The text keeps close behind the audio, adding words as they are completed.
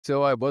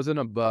So I was in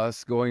a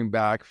bus going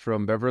back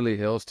from Beverly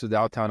Hills to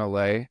downtown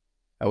LA.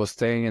 I was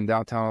staying in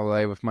downtown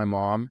LA with my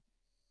mom,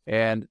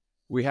 and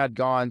we had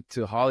gone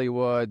to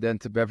Hollywood, then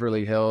to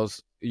Beverly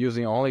Hills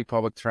using only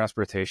public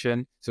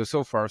transportation.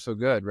 So far, so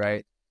good,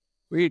 right?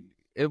 We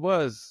It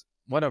was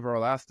one of our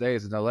last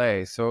days in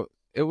LA, so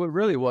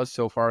really was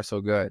so far, so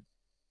good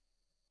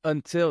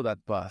until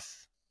that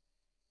bus.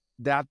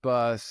 That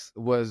bus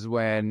was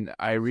when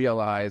I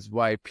realized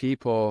why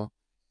people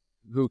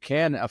who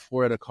can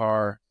afford a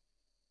car,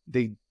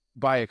 they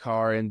buy a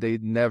car and they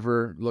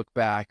never look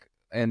back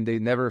and they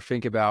never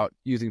think about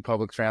using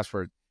public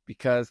transport,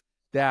 because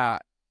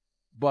that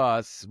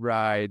bus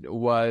ride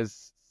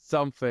was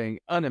something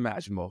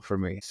unimaginable for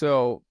me.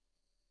 So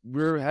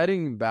we're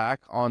heading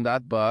back on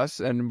that bus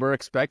and we're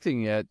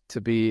expecting it to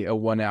be a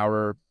 1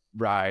 hour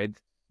ride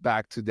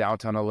back to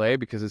downtown LA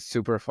because it's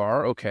super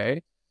far.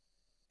 Okay,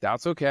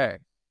 that's okay.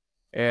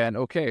 And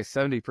okay,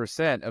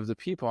 70% of the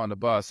people on the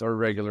bus are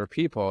regular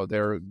people.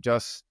 They're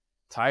just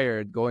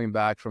tired going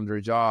back from their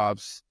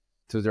jobs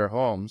to their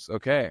homes.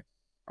 Okay,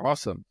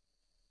 awesome.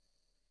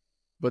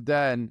 But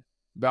then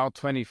about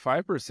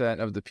 25%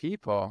 of the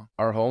people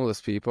are homeless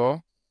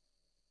people,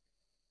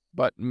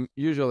 but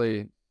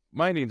usually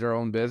minding their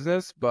own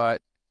business.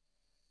 But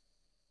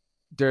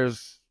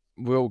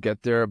we'll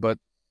get there, but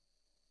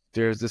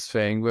there's this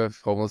thing with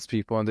homeless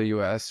people in the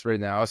US right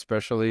now,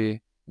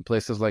 especially in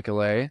places like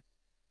LA,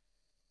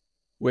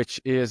 which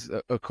is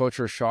a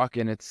culture shock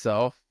in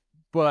itself.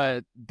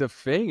 But the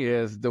thing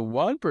is, the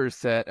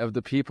 1% of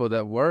the people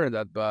that were in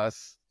that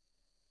bus,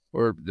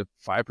 or the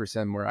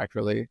 5% more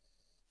accurately,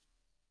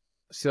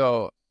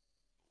 so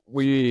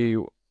we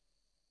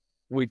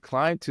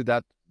climbed to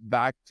that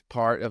back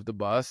part of the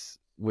bus,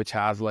 which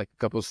has like a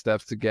couple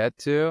steps to get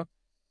to.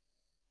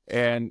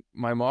 And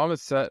my mom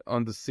is sat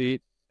on the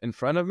seat in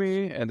front of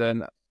me, and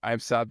then I'm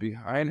sat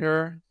behind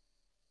her,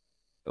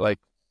 like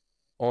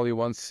only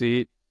one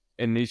seat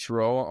in each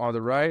row on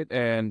the right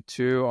and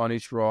two on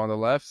each row on the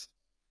left.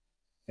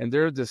 And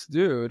there's this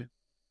dude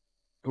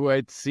who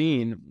I'd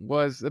seen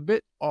was a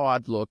bit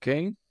odd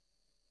looking,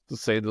 to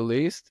say the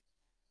least.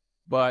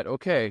 But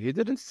okay, he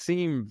didn't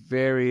seem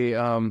very,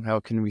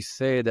 how can we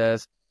say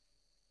this?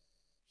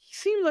 He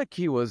seemed like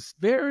he was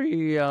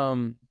very,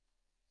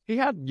 he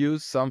had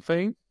used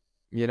something,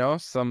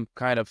 some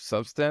kind of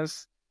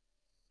substance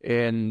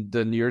in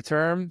the near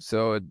term.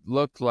 So it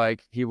looked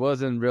like he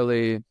wasn't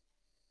really,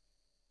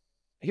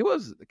 he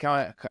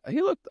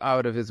looked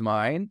out of his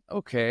mind.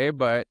 Okay,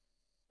 but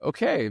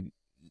okay,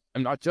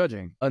 I'm not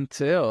judging.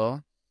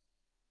 Until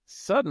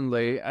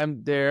suddenly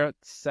I'm there,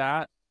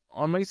 sat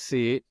on my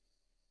seat,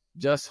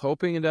 just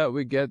hoping that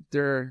we get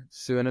there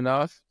soon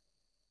enough.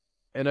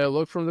 And I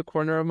look from the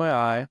corner of my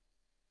eye,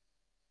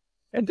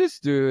 and this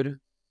dude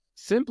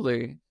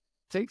simply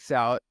takes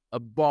out a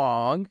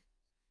bong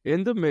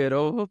in the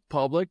middle of a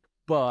public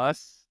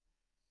bus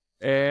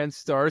and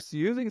starts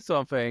using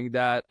something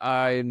that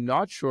I'm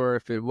not sure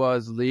if it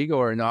was legal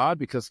or not,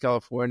 because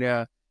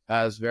California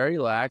has very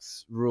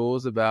lax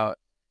rules about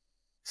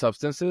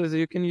substances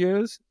you can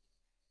use.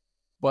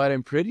 But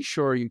I'm pretty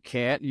sure you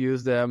can't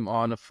use them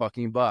on a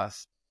fucking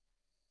bus.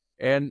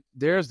 And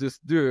there's this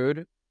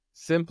dude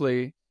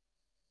simply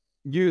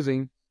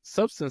using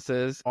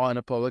substances on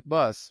a public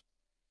bus.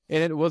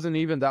 And it wasn't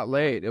even that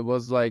late. It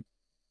was like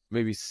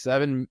maybe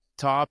 7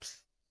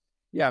 tops.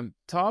 Yeah,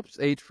 tops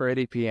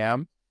 8:30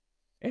 p.m.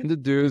 And the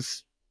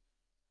dude's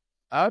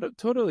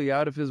totally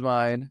out of his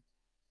mind,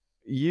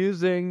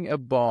 using a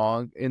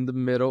bong in the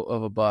middle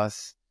of a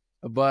bus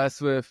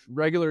with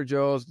regular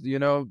Joes.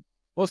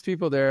 Most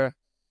people there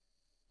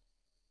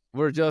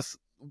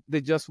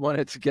they just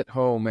wanted to get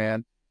home,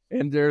 man.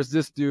 And there's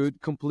this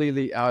dude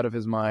completely out of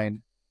his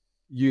mind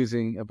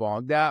using a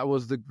bong. That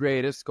was the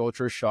greatest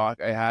culture shock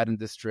I had in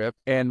this trip.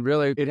 And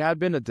really, it had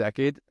been a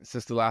decade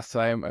since the last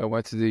time I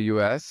went to the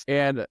US.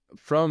 And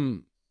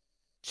from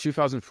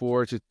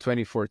 2004 to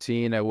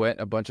 2014, I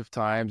went a bunch of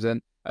times.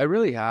 And I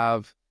really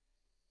have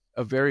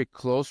a very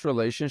close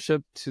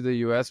relationship to the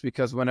US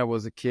because when I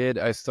was a kid,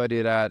 I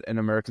studied at an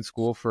American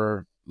school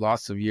for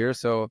lots of years.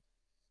 So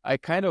I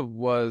kind of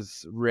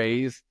was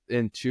raised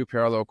in two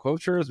parallel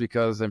cultures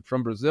because I'm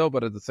from Brazil,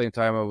 but at the same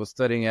time, I was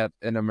studying at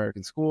an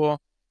American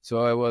school.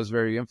 So I was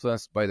very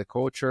influenced by the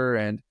culture,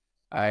 and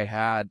I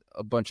had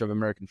a bunch of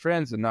American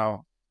friends, and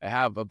now I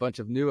have a bunch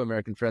of new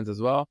American friends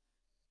as well.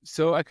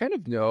 So I kind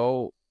of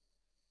know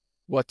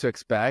what to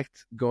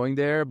expect going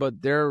there,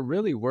 but there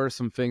really were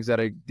some things that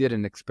I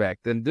didn't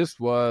expect. And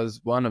this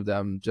was one of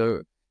them.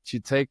 To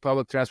take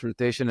public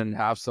transportation and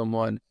have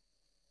someone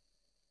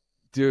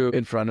do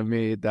in front of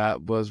me,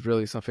 that was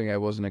really something I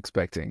wasn't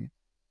expecting.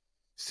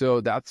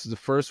 So that's the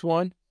first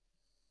one.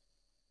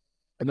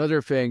 Another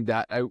thing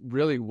that I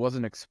really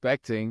wasn't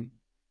expecting,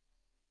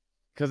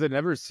 because I'd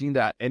never seen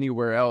that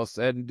anywhere else.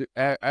 And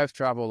I've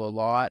traveled a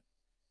lot,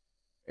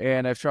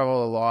 and I've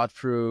traveled a lot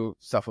through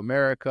South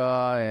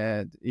America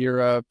and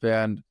Europe,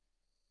 and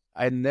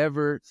I'd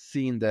never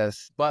seen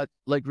this. But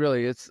like,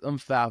 really, it's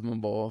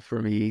unfathomable for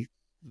me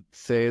to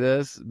say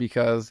this,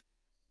 because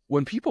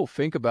when people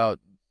think about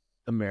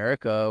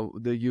America,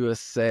 the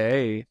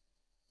USA,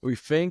 we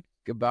think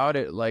about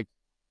it like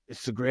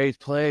it's a great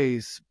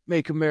place,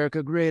 make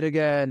America great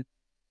again.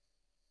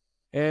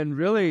 And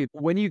really,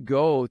 when you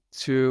go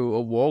to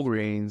a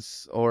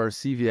Walgreens or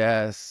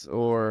CVS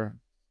or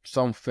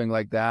something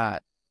like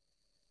that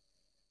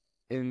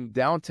in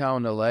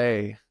downtown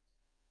LA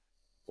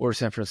or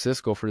San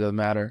Francisco for that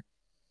matter,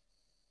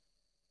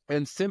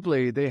 and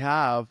simply they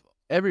have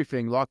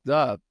everything locked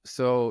up.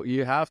 So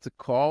you have to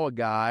call a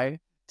guy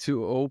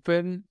to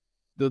open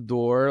the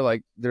door.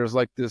 Like there's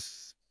like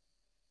this,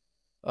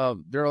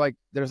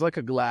 there's like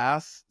a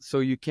glass, so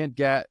you can't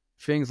get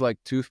things like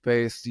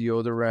toothpaste,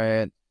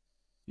 deodorant,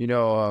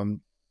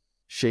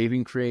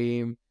 shaving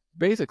cream,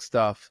 basic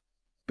stuff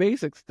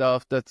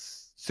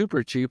that's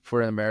super cheap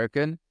for an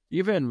American,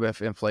 even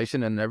with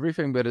inflation and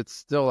everything, but it's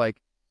still like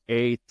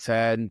 8,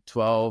 10,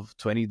 12,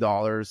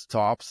 $20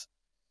 tops.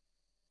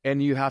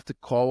 And you have to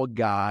call a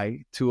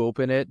guy to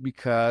open it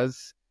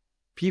because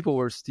people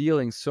were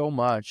stealing so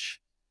much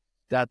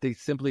that they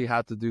simply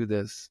had to do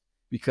this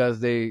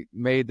because they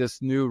made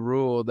this new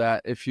rule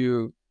that if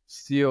you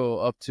steal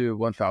up to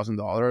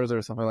 $1,000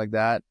 or something like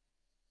that,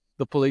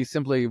 the police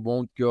simply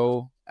won't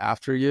go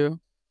after you,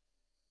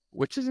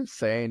 which is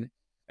insane.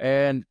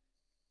 And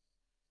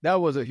that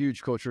was a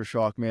huge culture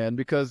shock, man,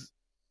 because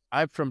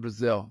I'm from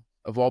Brazil,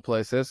 of all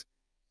places,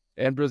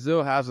 and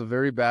Brazil has a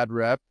very bad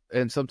rep,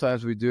 and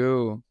sometimes we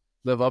do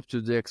live up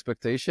to the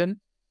expectation,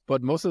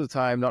 but most of the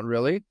time, not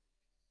really.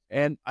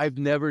 And I've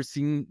never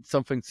seen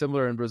something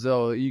similar in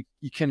Brazil. You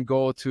can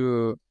go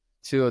to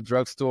a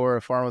drugstore,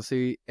 a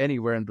pharmacy,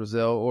 anywhere in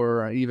Brazil,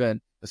 or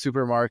even a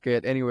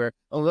supermarket, anywhere,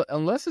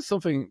 unless it's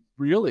something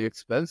really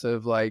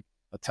expensive like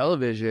a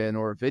television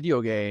or a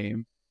video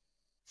game.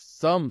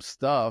 Some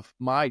stuff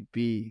might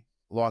be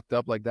locked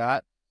up like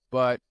that,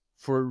 but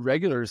for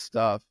regular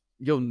stuff,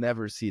 you'll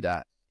never see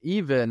that.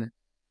 Even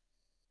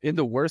in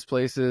the worst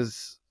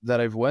places that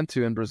I've went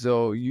to in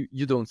Brazil,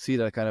 you don't see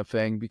that kind of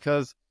thing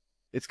because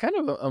it's kind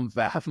of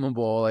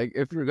unfathomable. Like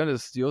if you're gonna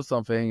steal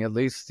something, at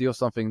least steal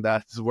something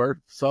that's worth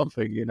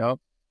something,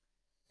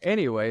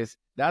 Anyways,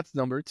 that's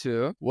number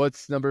 2.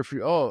 What's number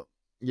 3? Oh,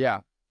 yeah.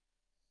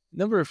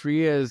 Number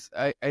 3 is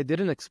I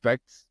didn't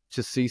expect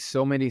to see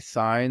so many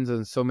signs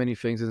and so many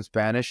things in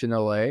Spanish in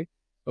LA.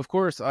 Of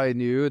course, I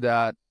knew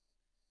that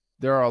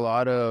there are a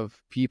lot of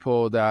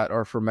people that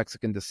are from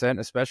Mexican descent,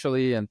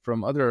 especially, and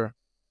from other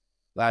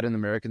Latin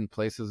American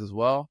places as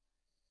well.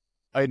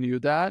 I knew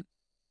that,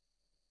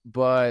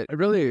 but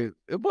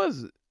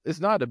it's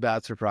not a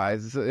bad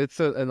surprise. It's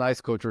a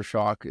nice culture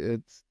shock.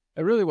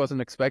 I really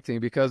wasn't expecting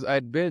because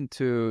I'd been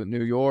to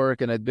New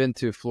York and I'd been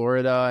to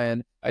Florida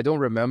and I don't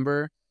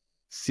remember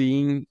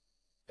seeing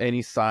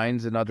any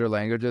signs in other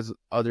languages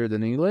other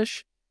than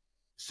English.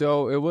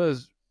 So it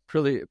was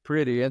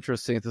pretty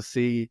interesting to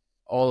see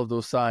all of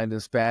those signs in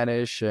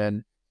Spanish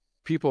and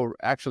people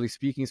actually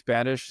speaking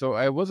Spanish. So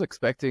I was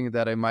expecting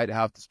that I might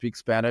have to speak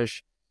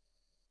Spanish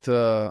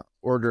to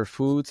order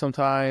food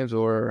sometimes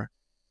or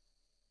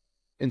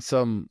in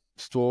some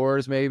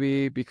stores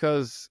maybe,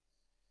 because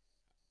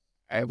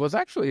I was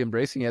actually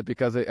embracing it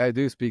because I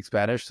do speak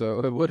Spanish, so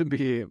it wouldn't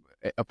be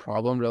a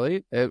problem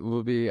really. It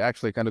would be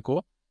actually kind of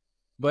cool.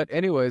 But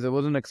anyways, I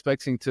wasn't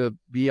expecting to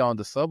be on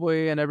the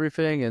subway and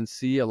everything and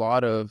see a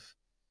lot of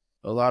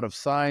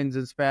signs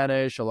in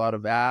Spanish, a lot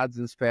of ads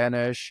in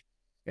Spanish.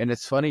 And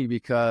it's funny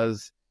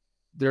because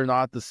they're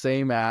not the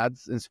same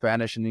ads in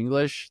Spanish and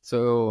English.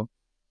 So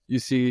you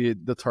see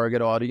the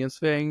target audience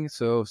thing.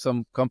 So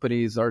some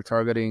companies are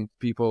targeting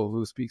people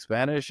who speak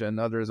Spanish and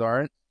others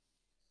aren't,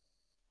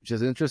 which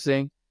is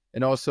interesting.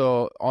 And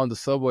also on the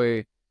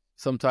subway,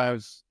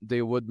 sometimes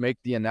they would make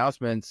the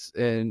announcements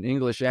in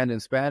English and in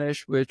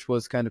Spanish, which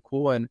was kind of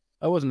cool. And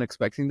I wasn't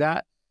expecting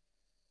that.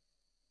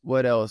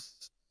 What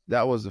else?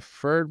 That was the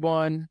third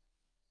one.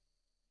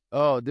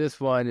 Oh, this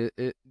one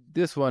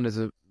is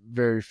a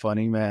very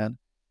funny, man.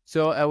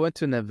 So I went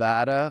to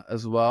Nevada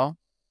as well.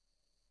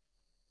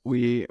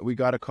 We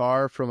got a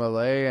car from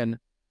LA and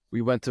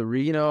we went to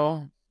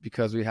Reno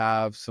because we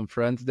have some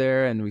friends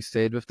there and we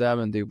stayed with them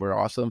and they were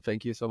awesome.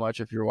 Thank you so much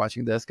if you're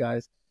watching this,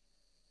 guys.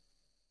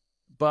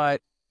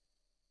 But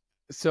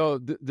so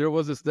there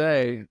was this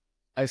day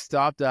I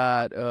stopped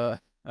at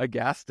a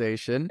gas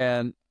station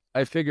and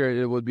I figured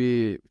it would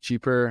be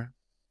cheaper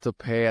to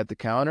pay at the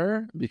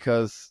counter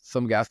because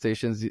some gas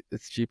stations,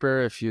 it's cheaper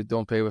if you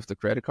don't pay with the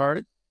credit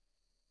card.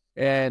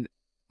 And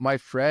my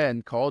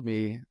friend called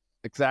me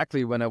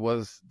exactly when I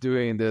was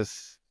doing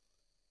this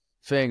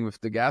thing with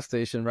the gas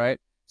station, right?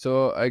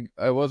 So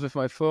I was with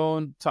my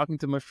phone talking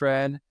to my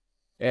friend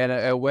and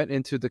I went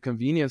into the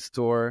convenience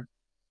store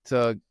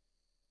to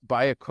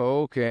buy a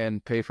Coke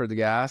and pay for the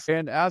gas.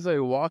 And as I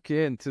walk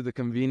into the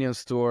convenience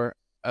store,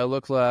 I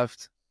look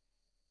left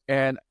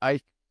and I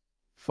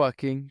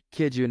fucking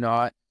kid you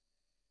not,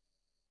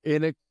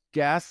 in a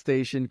gas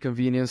station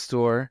convenience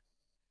store,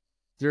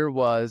 there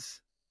was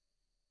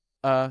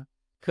a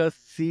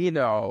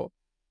casino.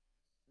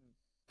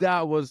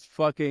 That was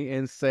fucking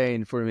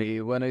insane for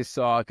me when I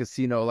saw a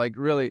casino. Like,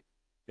 really,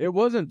 it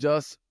wasn't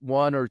just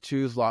one or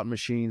two slot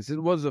machines.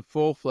 It was a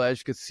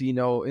full-fledged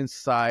casino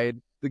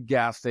inside the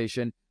gas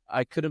station.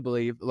 I couldn't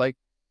believe, like,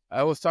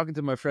 I was talking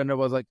to my friend. I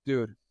was like,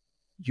 dude,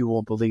 you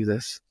won't believe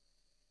this.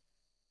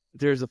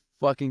 There's a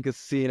fucking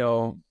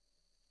casino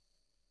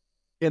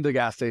in the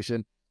gas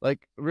station.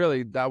 Like,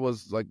 really, that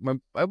was like my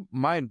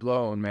mind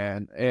blown,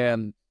 man.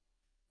 And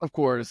of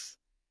course,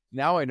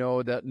 now I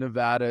know that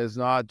Nevada is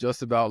not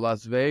just about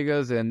Las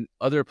Vegas, and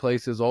other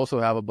places also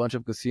have a bunch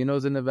of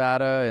casinos in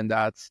Nevada, and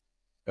that's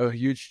a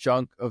huge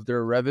chunk of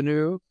their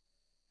revenue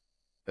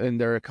and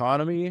their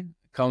economy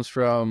comes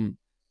from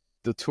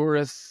the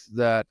tourists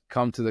that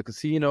come to the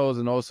casinos,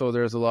 and also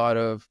there's a lot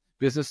of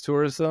business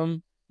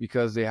tourism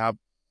because the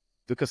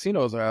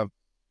casinos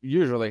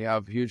usually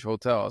have huge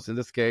hotels. In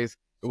this case,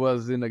 it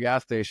was in the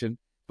gas station.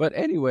 But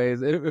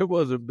anyways, it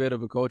was a bit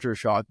of a culture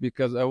shock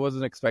because I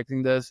wasn't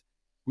expecting this.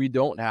 We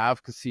don't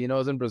have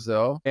casinos in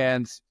Brazil.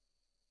 And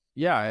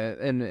yeah,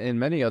 in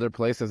many other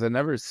places, I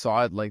never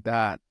saw it like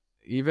that.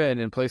 Even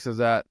in places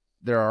that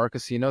there are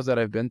casinos that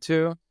I've been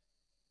to,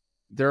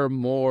 they're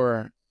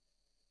more,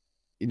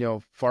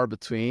 far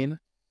between.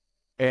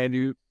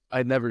 And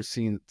I'd never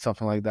seen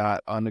something like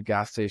that on a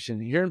gas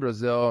station. Here in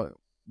Brazil,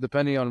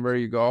 depending on where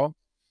you go,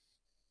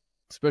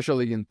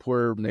 especially in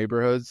poor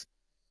neighborhoods,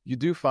 you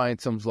do find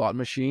some slot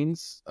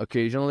machines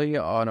occasionally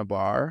on a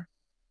bar,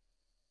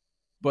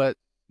 but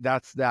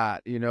that's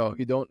that. You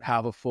don't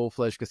have a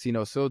full-fledged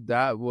casino. So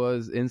that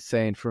was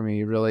insane for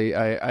me, really.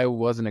 I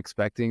wasn't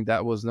expecting.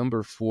 That was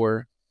number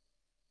 4.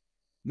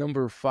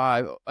 Number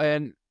 5,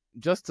 and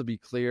just to be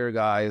clear,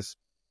 guys,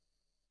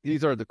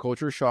 these are the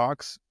culture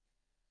shocks.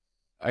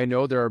 I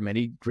know there are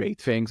many great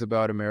things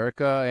about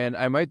America, and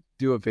I might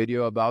do a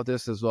video about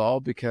this as well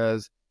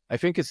because I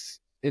think it's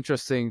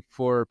interesting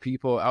for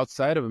people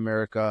outside of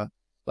America,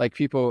 like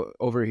people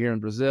over here in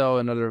Brazil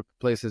and other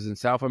places in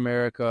South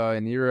America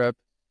and Europe,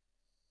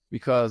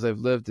 because I've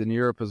lived in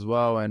Europe as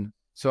well. And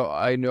so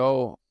I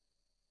know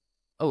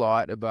a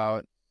lot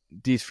about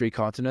these 3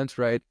 continents,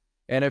 right?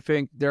 And I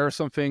think there are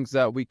some things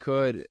that we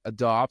could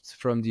adopt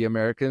from the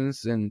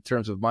Americans in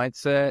terms of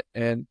mindset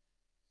and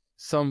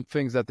some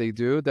things that they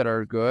do that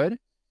are good.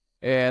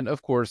 And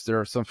of course, there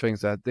are some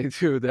things that they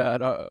do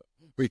that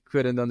we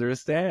couldn't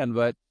understand.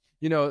 But,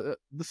 the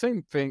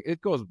same thing,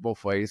 it goes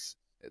both ways.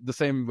 The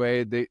same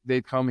way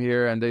they come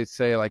here and they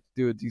say, like,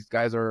 dude, these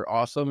guys are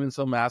awesome in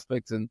some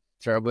aspects and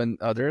terrible in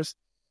others.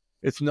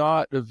 It's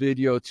not a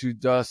video to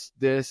just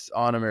this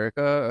on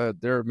America.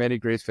 There are many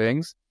great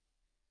things.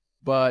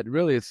 But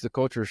really, it's the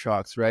culture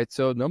shocks, right?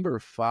 So number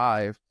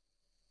 5,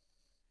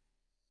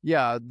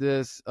 yeah,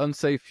 this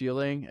unsafe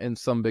feeling in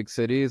some big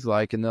cities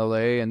like in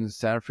LA and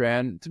San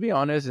Fran. To be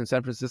honest, in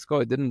San Francisco,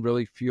 it didn't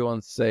really feel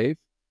unsafe.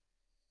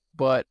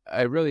 But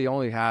I really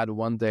only had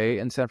one day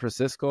in San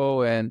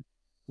Francisco, and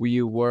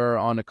we were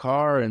on a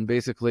car and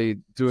basically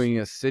doing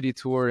a city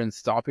tour and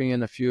stopping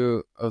in a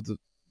few of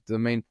the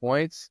main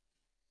points.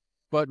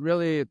 But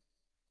really,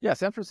 yeah,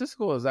 San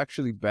Francisco was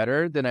actually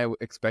better than I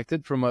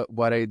expected from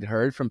what I'd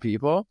heard from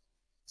people.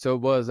 So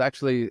it was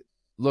actually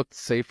looked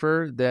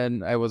safer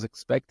than I was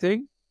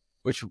expecting,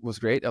 which was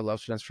great. I love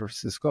San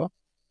Francisco.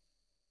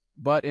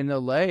 But in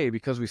LA,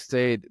 because we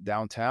stayed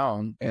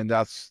downtown, and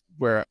that's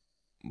where,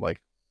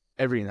 like,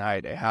 every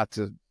night I had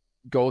to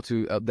go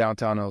to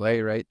downtown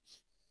LA, right?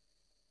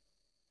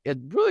 It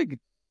really,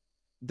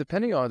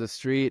 depending on the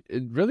street,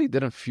 it really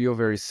didn't feel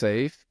very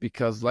safe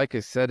because, like I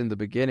said in the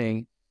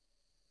beginning,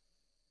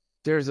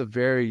 there's a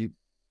very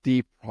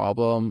deep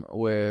problem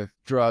with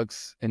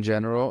drugs in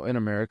general in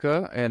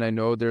America. And I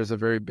know there's a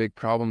very big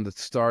problem that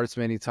starts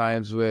many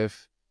times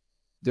with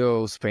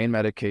those pain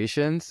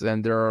medications.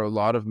 And there are a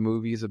lot of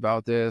movies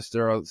about this.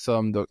 There are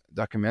some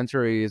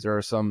documentaries, there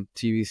are some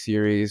TV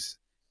series.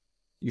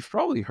 You've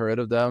probably heard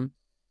of them.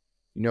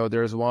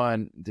 There's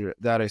one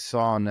that I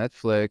saw on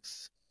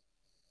Netflix.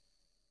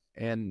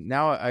 And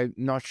now I'm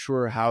not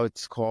sure how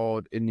it's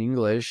called in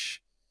English,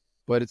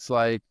 but it's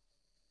like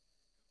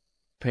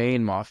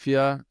Pain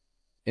Mafia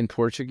in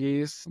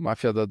Portuguese,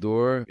 Mafia da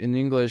Dor. In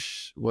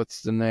English,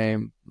 what's the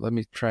name? Let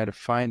me try to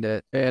find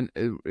it. And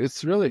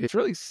it's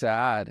really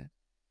sad.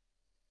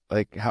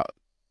 Like how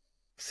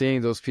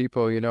seeing those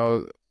people,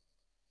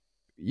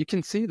 you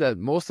can see that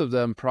most of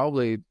them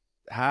probably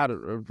had a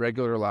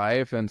regular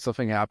life and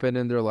something happened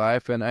in their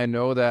life. And I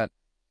know that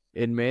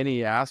in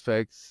many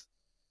aspects,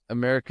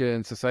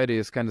 American society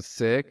is kind of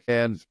sick,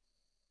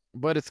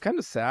 but it's kind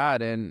of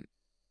sad. And,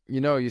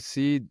 you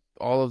see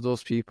all of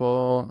those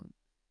people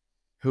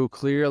who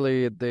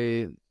clearly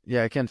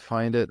I can't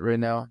find it right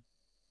now,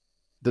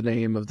 the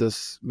name of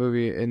this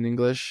movie in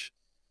English.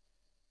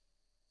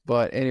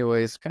 But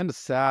anyways, kind of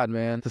sad,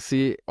 man, to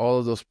see all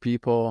of those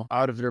people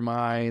out of their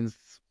minds.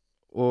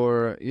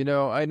 Or,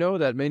 I know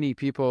that many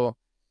people,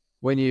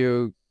 when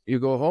you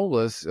go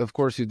homeless, of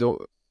course you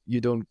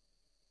don't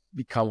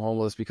become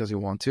homeless because you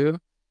want to.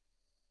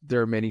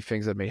 There are many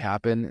things that may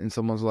happen in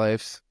someone's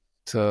lives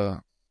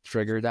to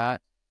trigger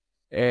that.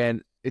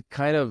 And it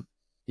kind of,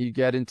 you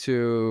get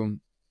into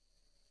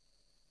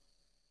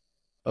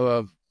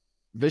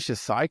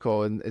vicious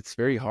cycle, and it's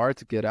very hard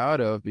to get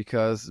out of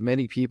because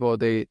many people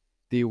they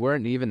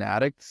weren't even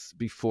addicts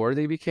before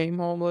they became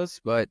homeless,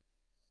 but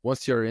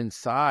once you're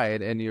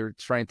inside and you're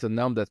trying to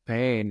numb that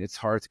pain, it's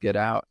hard to get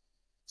out.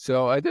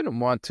 So I didn't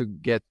want to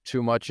get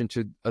too much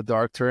into a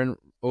dark turn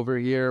over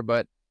here,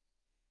 but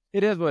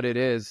it is what it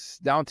is.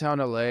 Downtown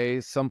LA,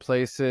 some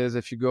places,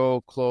 if you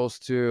go close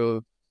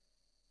to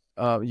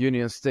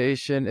Union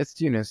Station,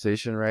 it's Union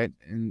Station, right?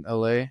 In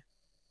LA.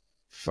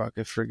 Fuck,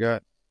 I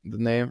forgot the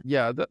name.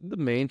 Yeah, the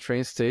main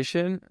train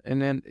station.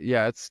 And then,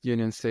 yeah, it's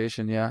Union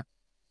Station, yeah.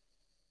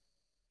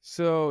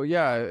 So,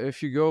 yeah,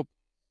 if you go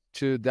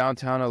to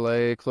downtown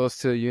LA, close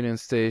to Union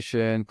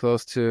Station,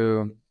 close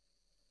to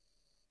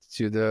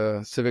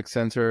the Civic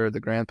Center, the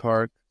Grand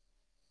Park,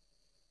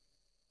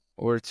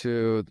 or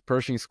to the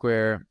Pershing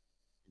Square,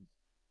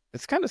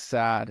 it's kind of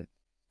sad.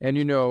 And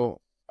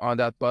on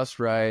that bus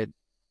ride,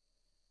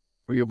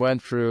 we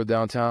went through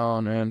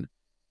downtown, and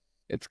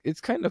it's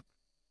kind of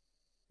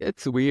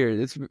it's weird.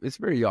 It's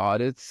very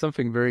odd. It's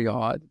something very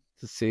odd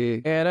to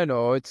see. And I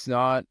know it's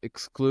not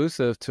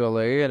exclusive to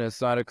LA and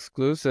it's not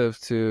exclusive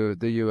to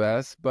the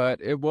US,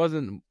 but it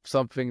wasn't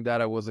something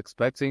that I was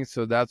expecting.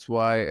 So that's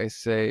why I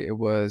say it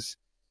was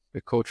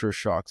a culture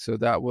shock. So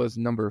that was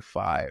number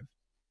 5.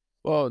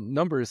 Well,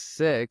 number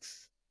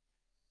 6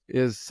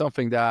 is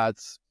something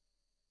that's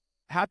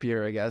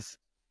happier, I guess.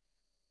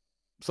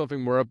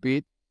 Something more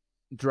upbeat.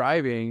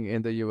 Driving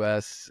in the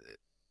US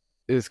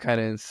is kind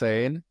of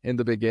insane in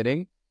the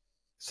beginning.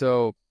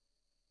 So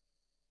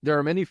there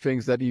are many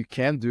things that you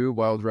can do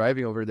while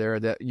driving over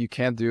there that you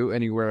can't do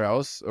anywhere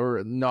else,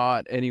 or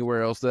not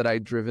anywhere else that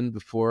I've driven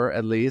before,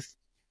 at least.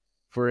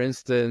 For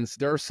instance,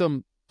 there are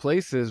some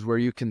places where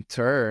you can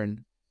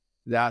turn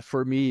that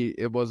for me,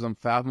 it was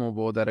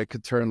unfathomable that I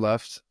could turn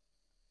left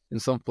in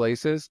some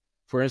places.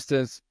 For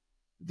instance,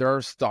 there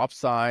are stop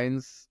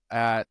signs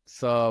at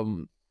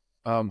some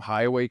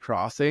highway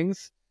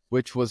crossings,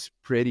 which was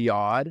pretty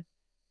odd.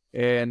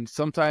 And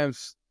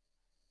sometimes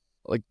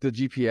like the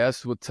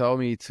GPS would tell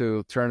me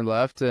to turn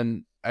left,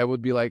 and I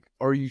would be like,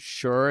 are you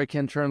sure I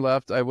can turn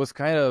left? I was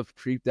kind of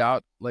creeped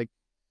out. Like,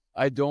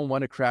 I don't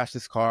want to crash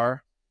this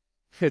car.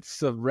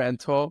 It's a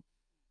rental.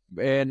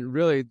 And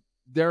really,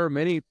 there are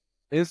many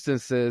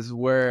instances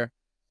where,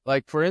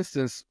 like, for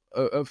instance,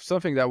 of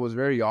something that was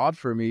very odd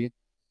for me,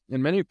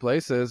 in many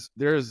places,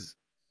 there's,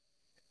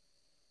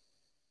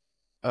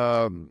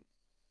 so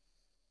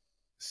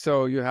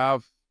you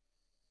have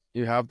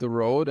the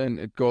road and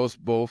it goes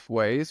both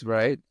ways,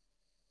 right?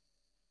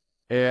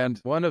 And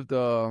one of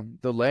the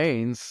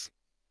lanes,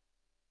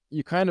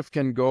 you kind of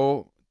can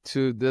go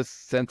to this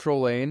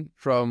central lane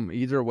from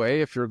either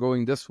way. If you're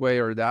going this way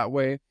or that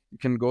way, you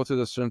can go to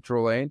the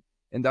central lane.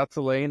 And that's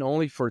a lane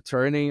only for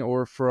turning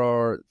or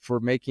for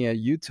making a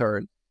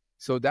U-turn.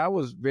 So that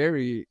was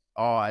very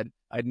odd.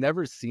 I'd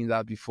never seen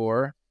that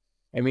before.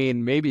 I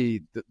mean,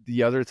 maybe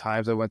the other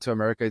times I went to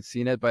America, I'd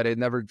seen it, but I'd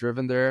never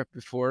driven there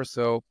before.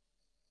 So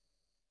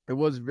it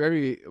was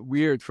very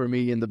weird for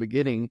me in the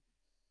beginning.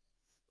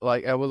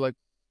 Like, I was like,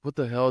 what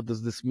the hell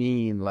does this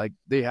mean? Like,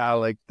 they had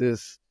like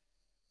this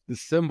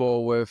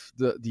symbol with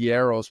the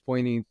arrows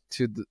pointing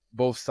to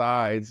both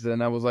sides.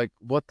 And I was like,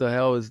 what the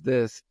hell is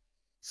this?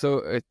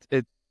 So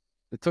it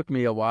took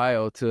me a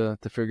while to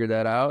figure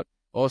that out.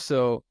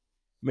 Also,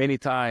 many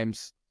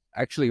times,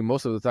 actually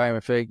most of the time,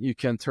 I think you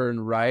can turn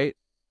right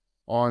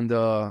on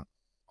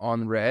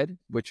red,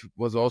 which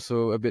was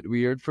also a bit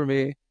weird for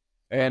me.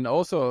 And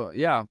also,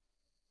 yeah,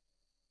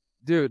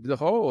 dude, the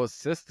whole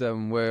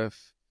system with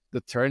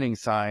the turning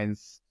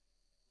signs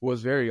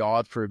was very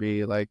odd for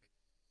me, like,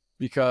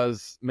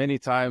 because many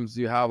times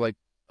you have like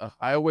a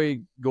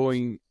highway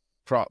going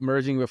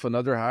merging with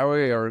another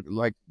highway, or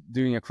like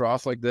doing a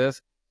cross like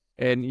this,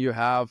 and you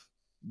have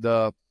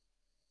the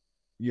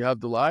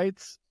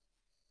lights,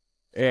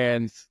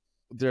 and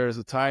there's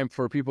a time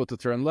for people to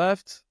turn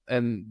left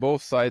and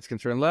both sides can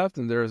turn left,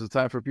 and there's a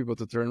time for people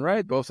to turn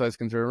right, both sides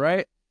can turn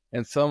right,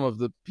 and some of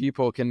the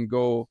people can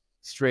go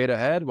straight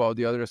ahead while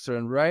the others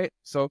turn right.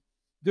 So,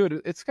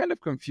 dude, it's kind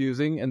of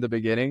confusing in the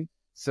beginning.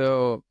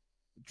 So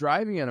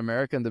driving in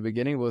America in the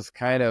beginning was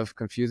kind of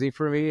confusing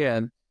for me,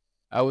 and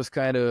I was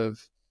kind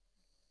of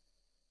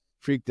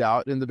freaked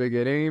out in the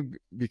beginning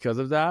because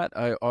of that.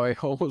 I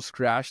almost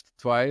crashed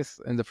twice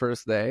in the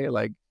first day,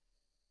 like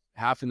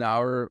half an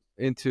hour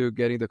into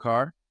getting the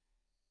car.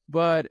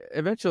 But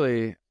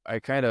eventually I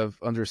kind of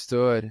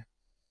understood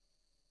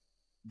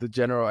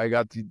I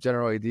got the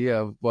general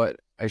idea of what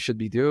I should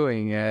be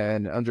doing,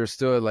 and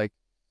understood like,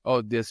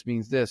 oh, this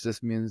means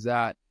this means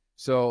that.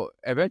 So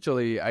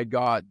eventually I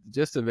got the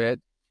gist of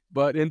it,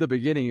 but in the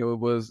beginning it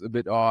was a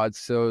bit odd.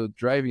 So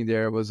driving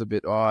there was a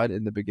bit odd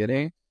in the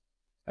beginning.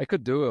 I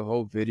could do a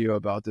whole video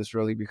about this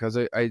really, because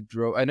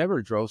I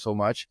never drove so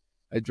much.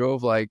 I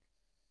drove like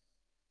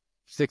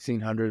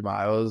 1,600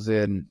 miles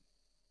in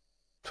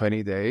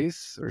 20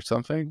 days or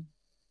something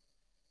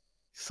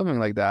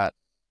like that.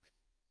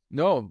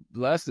 No,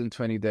 less than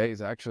 20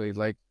 days, actually,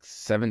 like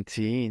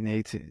 17,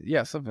 18.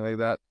 Yeah, something like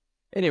that.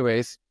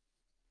 Anyways,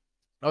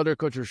 other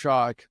culture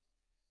shock,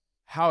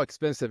 how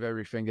expensive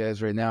everything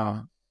is right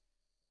now.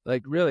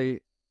 Like,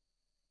 really,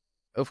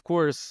 of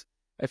course,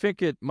 I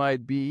think it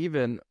might be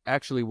even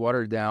actually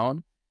watered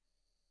down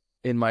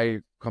in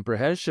my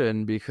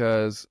comprehension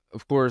because,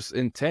 of course,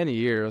 in 10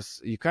 years,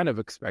 you kind of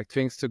expect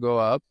things to go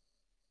up.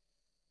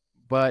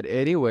 But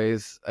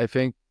anyways, I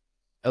think,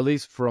 at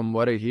least from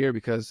what I hear,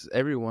 because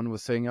everyone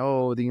was saying,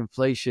 oh, the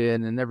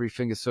inflation and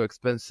everything is so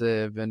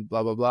expensive and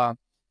blah, blah, blah.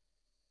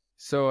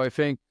 So I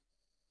think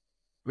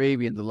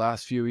maybe in the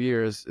last few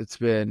years, it's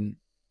been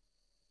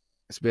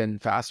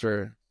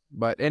faster.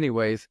 But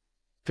anyways,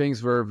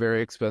 things were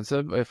very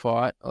expensive, I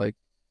thought. Like,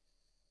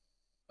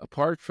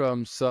 apart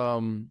from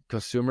some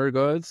consumer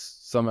goods,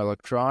 some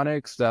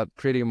electronics that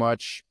pretty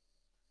much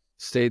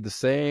stayed the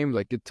same,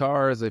 like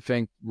guitars, I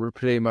think were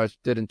pretty much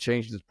didn't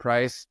change the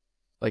price,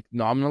 like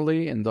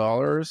nominally in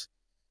dollars.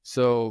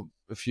 So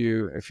if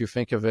you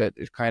think of it,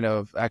 it kind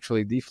of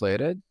actually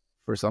deflated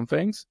for some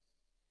things.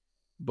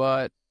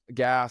 But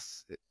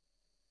gas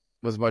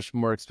was much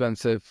more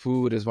expensive.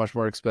 Food is much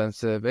more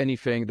expensive.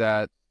 Anything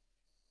that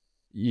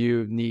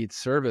you need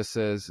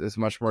services is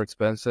much more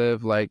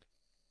expensive. Like,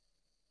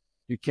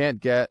 you can't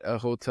get a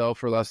hotel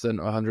for less than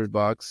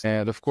 $100.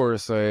 And of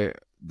course,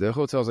 the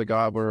hotels I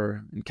got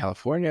were in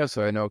California,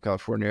 so I know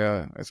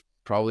California is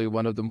probably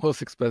one of the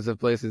most expensive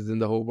places in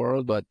the whole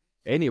world. But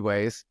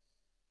anyways,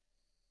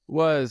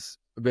 was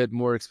a bit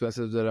more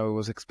expensive than I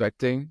was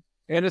expecting.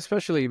 And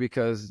especially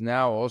because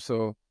now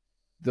also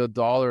the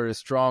dollar is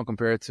strong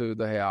compared to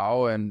the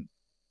real. And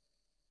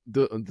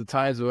the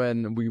times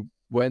when we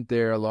went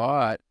there a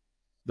lot,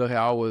 the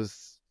real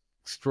was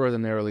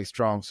extraordinarily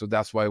strong. So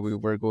that's why we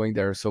were going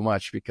there so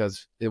much,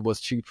 because it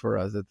was cheap for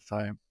us at the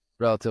time,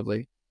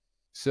 relatively.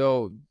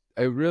 So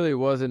I really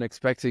wasn't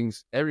expecting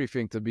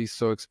everything to be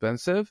so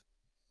expensive,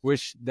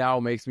 which now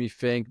makes me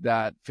think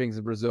that things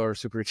in Brazil are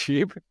super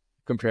cheap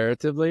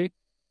comparatively.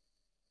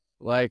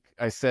 Like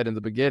I said in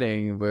the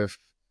beginning, with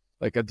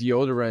like a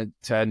deodorant,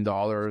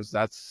 $10,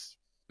 that's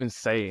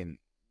insane.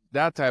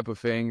 That type of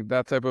thing,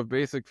 that type of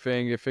basic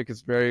thing, I think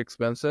it's very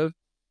expensive.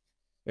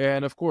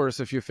 And of course,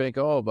 if you think,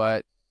 oh,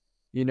 but,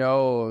 you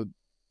know,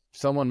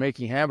 someone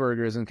making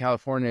hamburgers in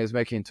California is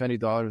making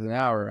 $20 an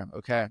hour.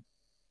 Okay.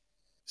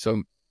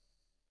 So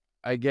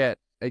I get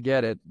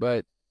it.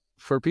 But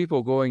for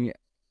people going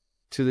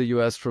to the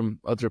US from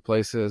other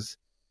places,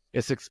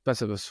 it's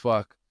expensive as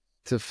fuck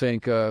to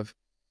think of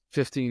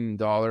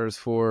 $15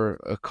 for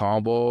a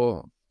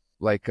combo,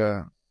 like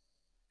at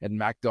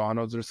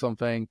McDonald's or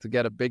something, to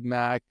get a Big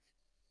Mac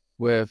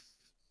with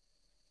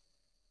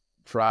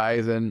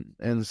fries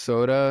and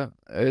soda.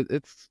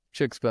 It's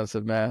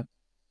expensive, man.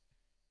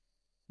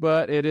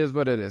 But it is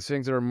what it is.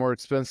 Things are more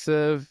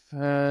expensive.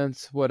 And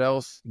what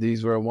else?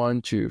 These were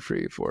 1, 2,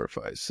 3, 4,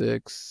 5,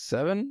 6,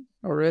 7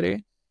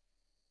 already.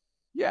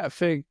 Yeah, I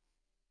think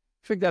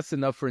that's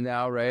enough for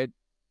now, right?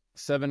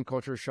 7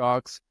 culture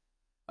shocks.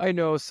 I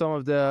know some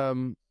of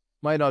them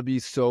might not be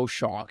so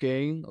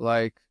shocking,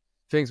 like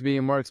things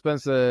being more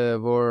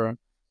expensive, or,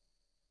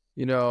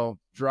 you know,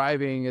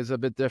 driving is a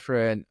bit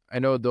different. I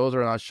know those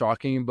are not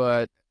shocking,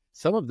 but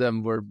some of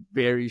them were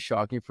very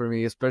shocking for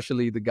me,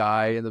 especially the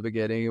guy in the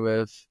beginning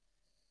with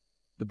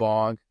the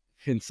bong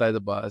inside the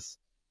bus.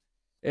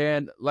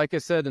 And like I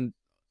said in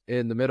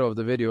the middle of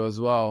the video as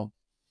well,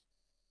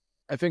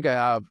 I think I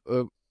have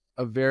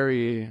a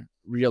very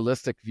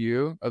realistic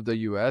view of the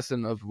US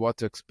and of what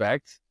to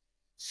expect.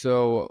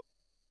 So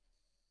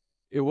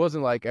it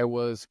wasn't like I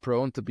was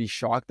prone to be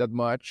shocked that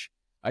much.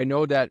 I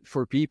know that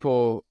for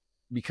people,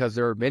 because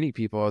there are many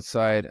people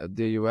outside of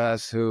the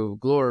US who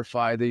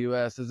glorify the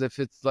US as if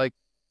it's like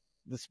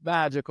this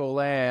magical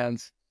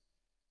land,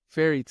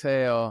 fairy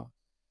tale,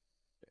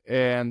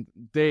 and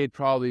they'd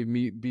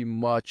probably be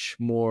much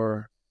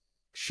more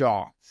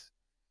shocked.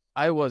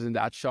 I wasn't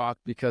that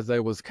shocked because I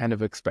was kind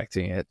of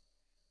expecting it.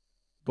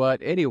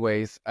 But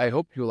anyways, I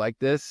hope you like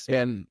this,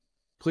 and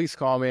please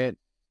comment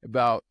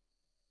about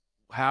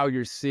how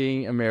you're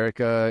seeing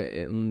America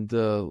in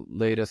the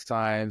latest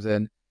times,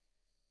 and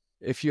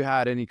if you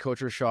had any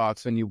culture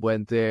shocks when you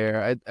went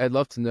there. I'd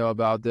love to know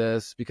about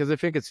this, because I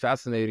think it's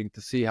fascinating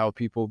to see how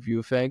people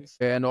view things.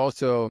 And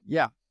also,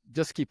 yeah,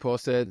 just keep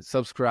posted,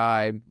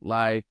 subscribe,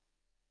 like,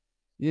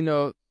 you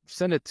know,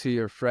 send it to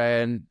your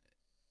friend.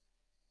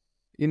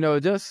 You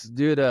know, just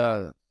do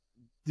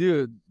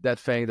that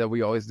thing that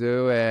we always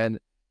do, and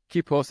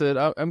keep posted.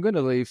 I'm going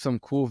to leave some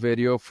cool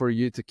video for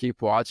you to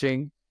keep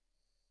watching.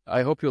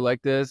 I hope you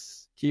like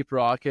this. Keep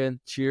rocking.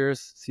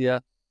 Cheers. See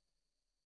ya.